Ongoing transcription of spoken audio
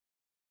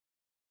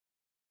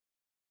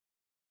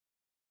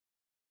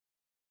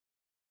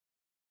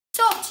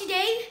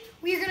today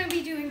we are going to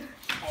be doing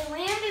a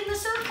land in the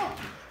circle.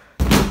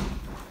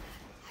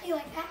 How do you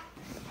like that?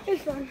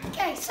 It's fun.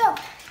 Okay, so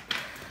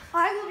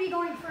I will be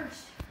going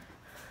first.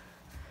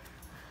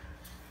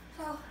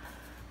 So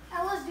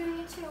Ella's doing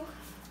it too.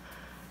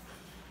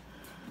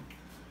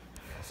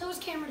 So is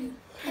Camera Dude.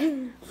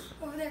 Hey,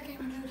 over there,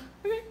 Camera Dude.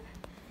 Okay.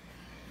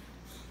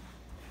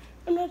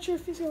 I'm not sure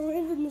if he's going to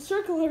land in the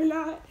circle or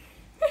not.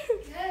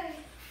 Okay.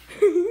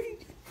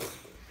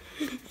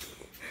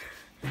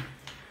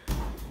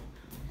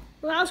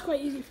 Well, that was quite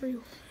easy for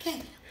you.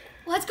 Okay,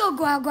 let's go,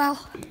 Guau Guau.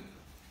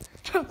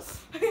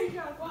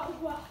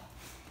 Wow.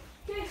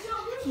 Okay,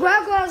 so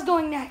Guau Guau's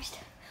going next,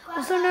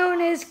 also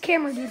known as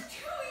Camera Dude.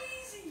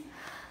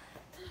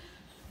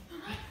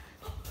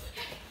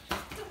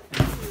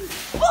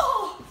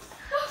 oh,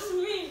 that was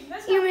mean.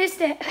 That's You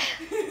missed it. that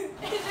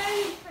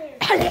ain't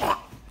fair.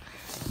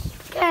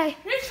 Okay.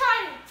 You're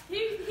trying.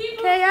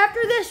 Okay, after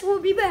this, we'll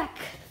be back.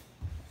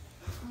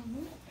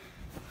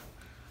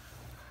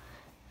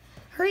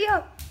 Hurry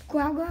up,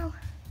 Guau Guau.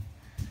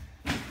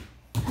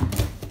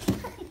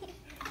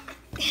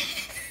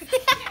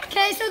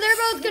 Okay, so they're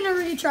both gonna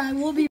retry.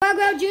 We'll be Guau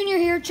Guau Jr.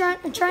 here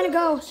trying to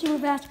go super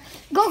fast.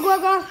 Go Guau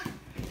Guau.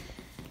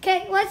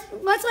 Okay, let's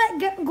let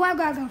Guau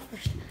Guau go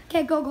first.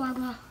 Okay, go Guau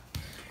Guau.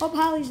 Oh,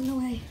 Holly's in the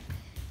way.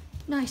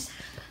 Nice.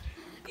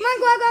 Come on,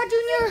 Guau Guau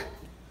Jr.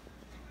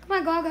 Come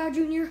on, Guau Guau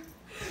Jr.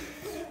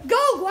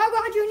 Go, Guau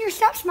Guau Jr.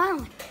 Stop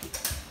smiling.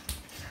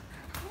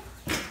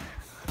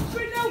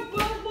 But now,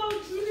 Bobo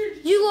Jr.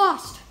 You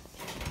lost.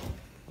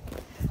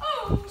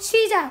 Oh,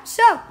 She's out.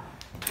 So,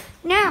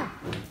 now.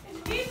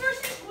 it's me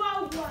versus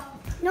Wow Wow.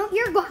 No,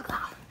 you're Guau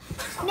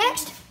Guau.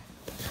 Next,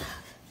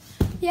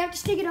 you have to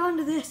stick it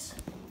onto this.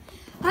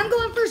 I'm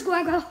going first,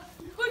 Guau Guau.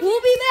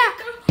 We'll be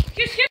back.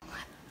 Just hit.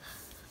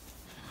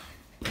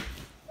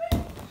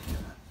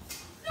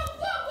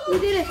 You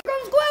did it. Here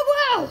comes Guau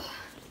Guau.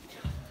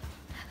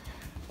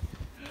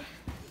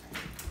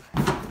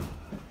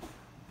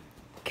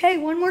 Okay,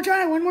 one more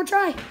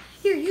try.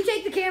 Here, you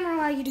take the camera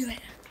while you do it.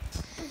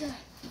 Okay.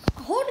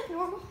 Hold it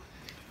normal.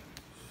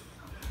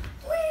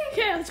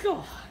 Okay, let's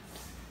go.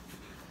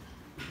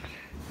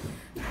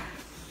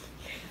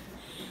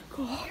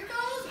 Go. Here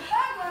goes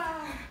Guau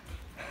Guau.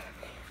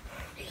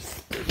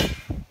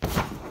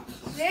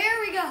 There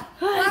we go.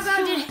 Guau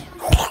Guau did it.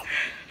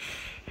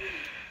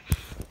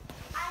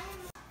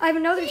 I have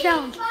another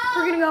challenge.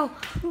 We're gonna go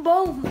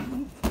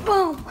boom,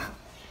 boom.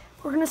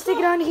 We're gonna stick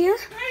it onto here.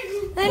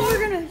 Then we're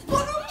gonna.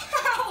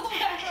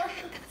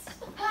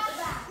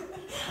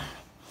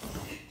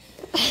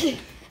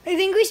 I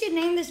think we should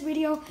name this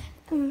video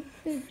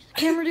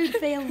Camera Dude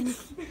Failing.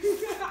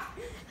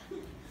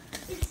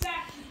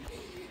 Exactly.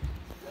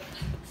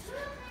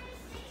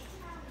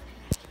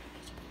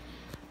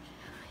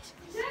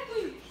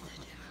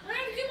 I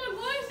gotta get my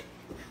voice.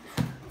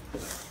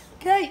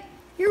 Okay,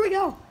 here we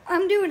go.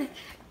 I'm doing it.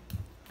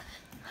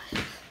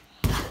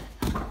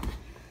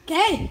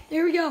 Okay,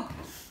 there we go.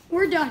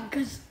 We're done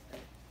because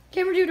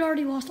Camera Dude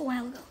already lost a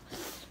while ago.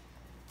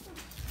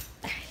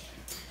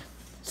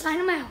 Sign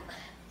him out.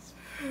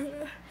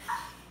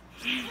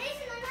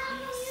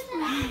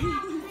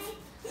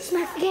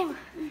 Smack the camera.